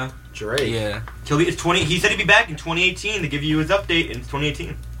 Yeah, Drake. Yeah. He said he'd be back in 2018 to give you his update in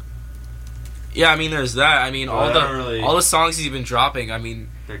 2018. Yeah, I mean, there's that. I mean, all the songs he's been dropping. I mean,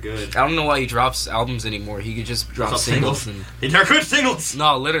 they're good. I don't know why he drops albums anymore. He could just drop singles. They're good singles.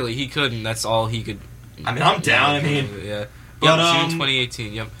 No, literally, he could, and that's all he could. I mean, I'm down. I mean, yeah. But, June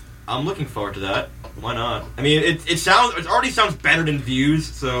 2018. Yep. I'm looking forward to that. Why not? I mean, it already sounds better than Views,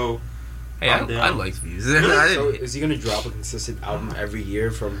 so. Hey, I like Views. So is he gonna drop a consistent album every year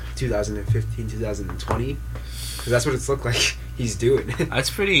from 2015, 2020? Because that's what it's looked like he's doing. That's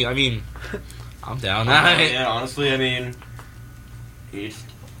pretty. I mean, I'm down. Yeah, honestly, I mean, it's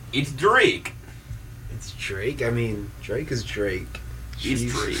Drake. It's Drake. I mean, Drake is Drake.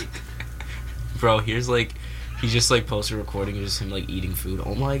 He's Drake. Bro, here's like. He just like posted a recording of just him like eating food.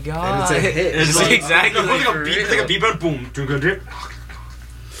 Oh my God! And it's a hit. It's like exactly like for real. It's like a beep and boom. Drink a dip.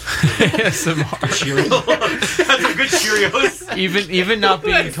 ASMR. That's some good Cheerios. Even not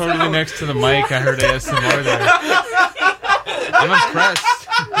being totally next to the mic, I heard ASMR there.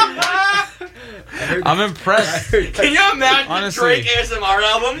 I'm impressed. Can you imagine Honestly. the Drake ASMR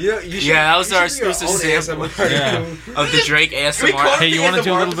album? Yeah, that was our exclusive sample of the Drake ASMR. Hey, you want to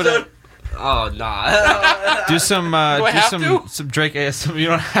do a little bit of? Oh nah. Do some Drake ASMR. You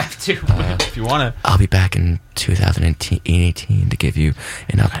don't have to, but if you want to. I'll be back in 2018 to give you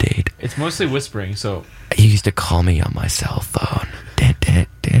an update. It's mostly whispering, so. You used to call me on my cell phone.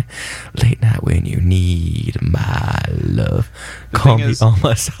 Late night when you need my love. Call me on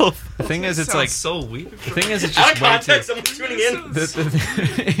my cell phone. The thing is, it's like so weird. The thing is, it's Out just of context, someone tuning in.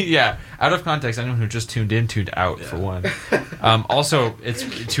 Yeah, out of context, anyone who just tuned in tuned out for one. Also, it's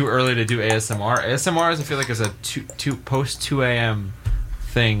too early to do ASMR. ASMR, I feel like, is a post 2 a.m.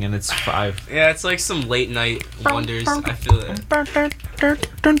 thing, and it's 5. Yeah, it's like some late night wonders. I feel that.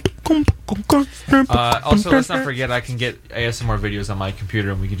 Also, let's not forget I can get ASMR videos on my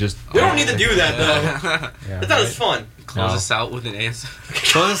computer, and we can just. We don't need to do that though. Yeah, That's not as fun. Close us out with an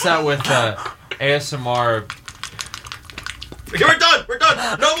ASMR. Close us out with ASMR. Okay, we're done. We're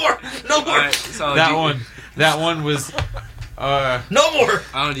done. No more. No more. Alright, so That one was. No more.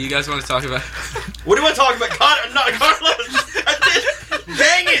 I don't know. Do you guys want to talk about? What do you want to talk about? Carlos. That's it.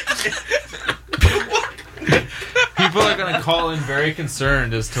 Dang it. People are gonna call in very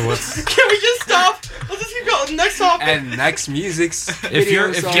concerned as to what's. Can we just stop? Let's just keep going. Next topic. And next music's.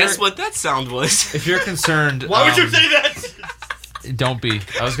 Guess what that sound was? If you're concerned, Why would you say that? don't be.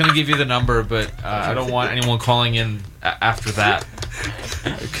 I was gonna give you the number, but I don't want anyone calling in after that.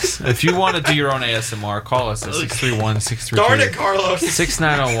 If you want to do your own ASMR, call us at 631-632. Darn it, Carlos.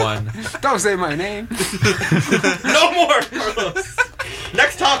 6901. Don't say my name. No more, Carlos.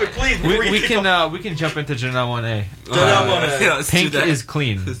 Next topic, please. We can jump into Janelle Monae. Janelle Monae. Yeah, let's do Pynk that. is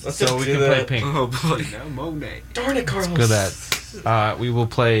clean, so we can play Pynk. Oh boy. Monae. Darn it, Carlos. Good at that. We will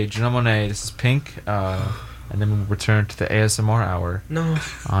play Janelle Monae. This is Pynk, and then we'll return to the ASMR hour. No.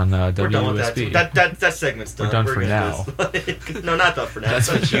 On We're done with WSB. that segment's done. We're done for good. now. No, not done for now. That's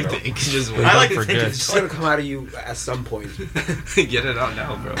what you General. think. Just We're I done like for to think good. It's gonna come out of you at some point. get it out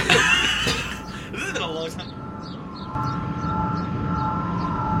now, bro. This has been a long time.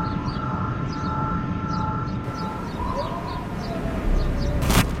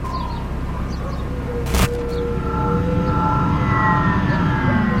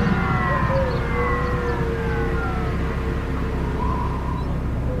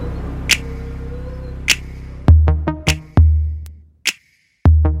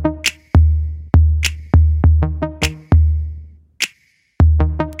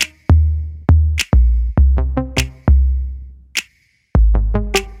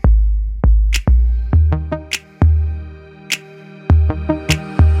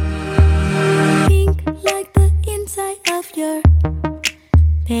 Pink like the inside of your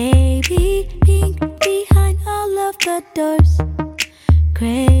baby. Pink behind all of the doors.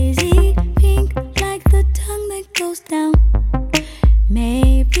 Crazy pink like the tongue that goes down.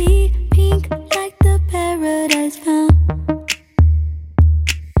 Maybe pink like the paradise found.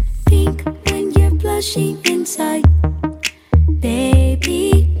 Pink when you're blushing inside.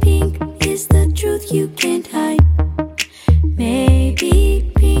 Baby pink is the truth you can't hide.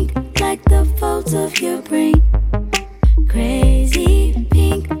 Maybe pink like the folds of your brain. Crazy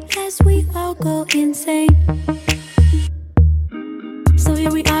pink as we all go insane. So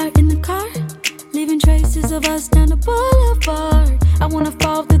here we are in the car, leaving traces of us down the boulevard. I wanna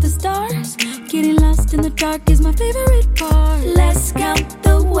fall through the stars. Getting lost in the dark is my favorite part. Let's count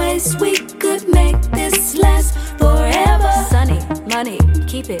the ways we could make this last forever. Sunny, money,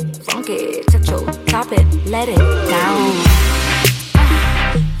 keep it funky. Touch your top it, let it down.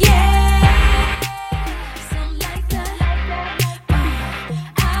 Yeah, something like that.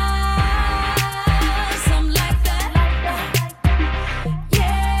 Something like that.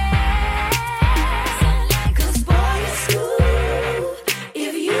 Yeah, cause boy, it's cool.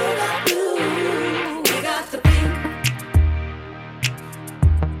 If you got blue, we got the pink.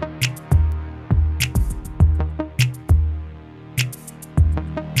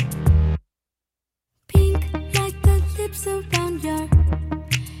 Pink like the lips around your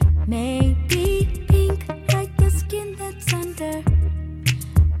maybe pink like the skin that's under.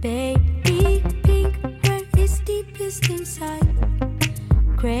 Baby pink where it's deepest inside.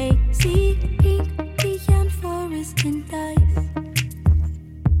 Crazy pink beyond forest and ice.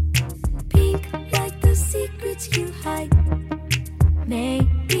 Pink like the secrets you hide.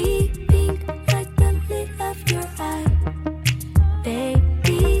 Maybe pink like the lid of your eye.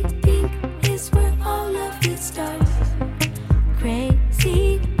 Baby pink is where all of it starts.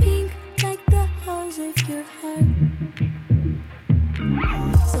 Crazy pink like the holes of your heart.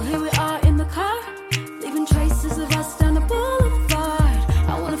 So here we are in the car, leaving traces of us down the boulevard.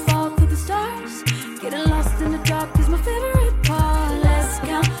 I wanna fall through the stars, getting lost in the dark is my favorite part. Let's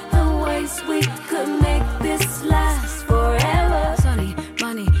count the ways we could make this last forever. Sunny,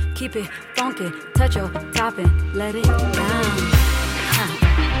 money, keep it funky, touch your top and let it down.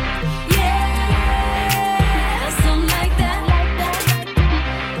 Yeah, something like that.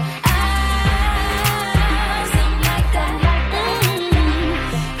 Something like that.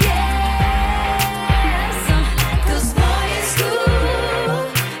 Yeah, cause boy, it's cool.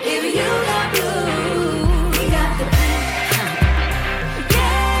 If you got blue, we got the pink.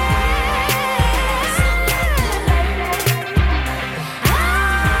 Yeah, something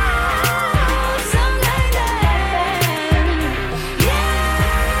like that. Yeah,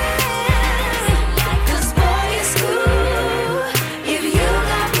 cause boy, it's cool. If you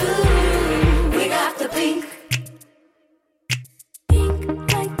got blue, we got the pink. Pink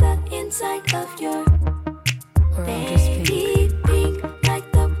like the inside of your baby. Pink like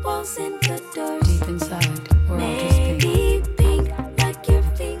the walls and the doors. Deep inside, maybe pink like your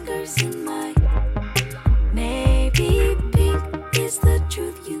fingers in mine. Maybe pink is the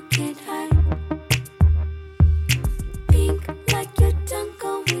truth you can't hide. Pink like your tongue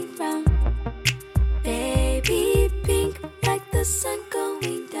going round. Baby pink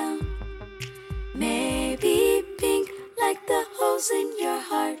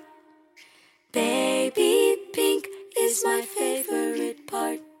part. Baby pink is my favorite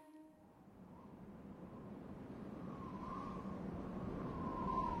part.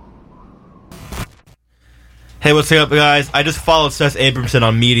 Hey, what's up, guys? I just followed Seth Abramson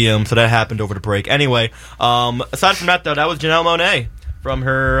on Medium, so that happened over the break. Anyway, aside from that, though, that was Janelle Monae from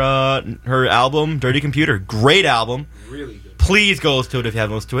her album Dirty Computer. Great album. Really good. Please go listen to it if you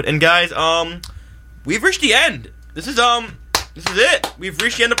haven't listened to it. And guys, we've reached the end. This is it. We've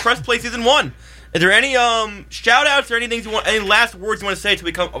reached the end of Press Play Season 1. Is there any shout outs or anything any last words you want to say until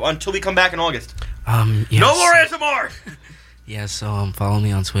we come back in August? Yes. No more ASMR! Yeah, so follow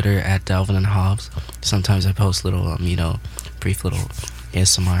me on Twitter at Dalvin and Hobbs. Sometimes I post little, brief little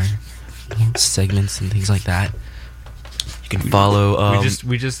ASMR segments and things like that. You can follow.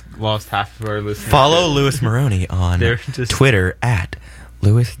 We just lost half of our listeners. Follow Louis Maroney on Twitter at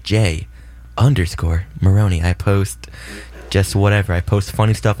LouisJ_Maroney. I post just whatever. I post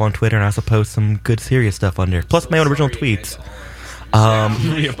funny stuff on Twitter, and I also post some good serious stuff on there. Plus my own original tweets.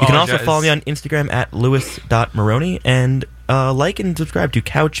 You can also follow me on Instagram at louis.maroney and like and subscribe to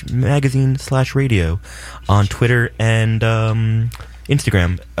Couch Magazine /radio on Twitter and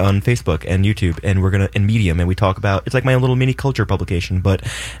Instagram, on Facebook and YouTube, and and Medium, and we talk about, it's like my own little mini culture publication, but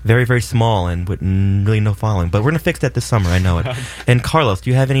very, very small and with really no following. But we're gonna fix that this summer, I know it. And Carlos, do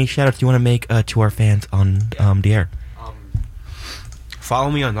you have any shout outs you want to make to our fans on the air?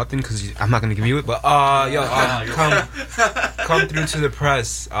 Follow me on nothing because I'm not gonna give you it, but come through to the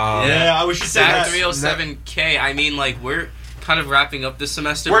press. Yeah, I wish you said that. 307K. I mean, like, we're kind of wrapping up this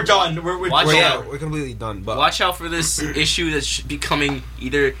semester. We're done. We're completely done. But watch out for this issue that should be coming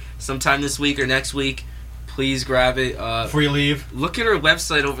either sometime this week or next week. Please grab it. Before you leave. Look at our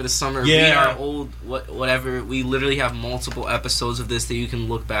website over the summer. Yeah. Read our old whatever. We literally have multiple episodes of this that you can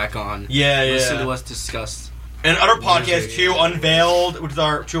look back on. Listen to us discuss. And other podcasts too, Unveiled, which is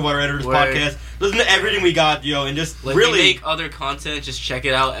two of our editors' podcast. Listen to everything we got, and just we make other content. Just check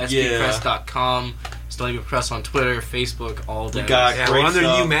it out, sppress.com. Stony Press on Twitter, Facebook, all day. We're under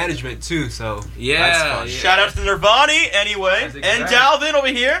new management too, so that's fun. Shout out to Nirvani, anyway, and Dalvin over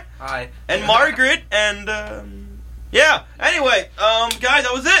here. Hi. And Margaret, and anyway, guys,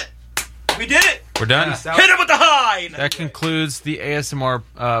 that was it. We did it. We're done. Hit him with the high. That concludes the ASMR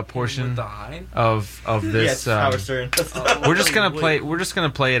portion of this. We're just gonna play. We're just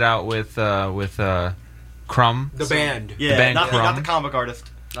gonna play it out with Crumb, the band. Yeah, the band not Crumb. the comic artist.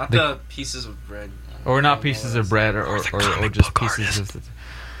 Not the pieces of bread. Or not pieces of bread, or just pieces of.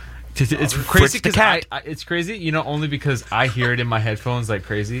 It's crazy because it's crazy, only because I hear it in my headphones like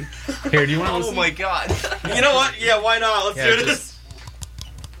crazy. Here, do you want to listen? Oh my god! You know what? Yeah, why not? Let's do this.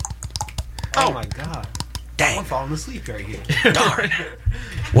 Oh my god. Dang. I'm falling asleep right here. Darn.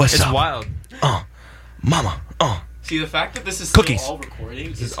 What's it's up? It's wild. Mama. See, the fact that this is cookies. Still all recording.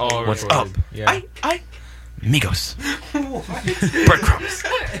 This is all What's recorded. up? Yeah. Amigos. Breadcrumbs.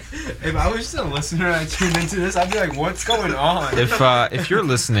 If I was just a listener and I tuned into this, I'd be like, what's going on? If you're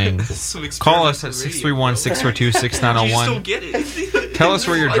listening, call us at 631-642-6901. You just don't get it. Tell us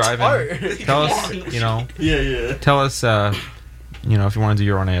where you're driving. Tell us, Yeah. Tell us, if you want to do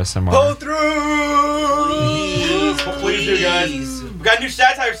your own ASMR. Pull through! Please do, guys. We got a new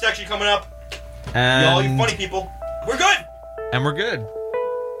satire section coming up. And Y'all, you funny people. We're good! And we're good.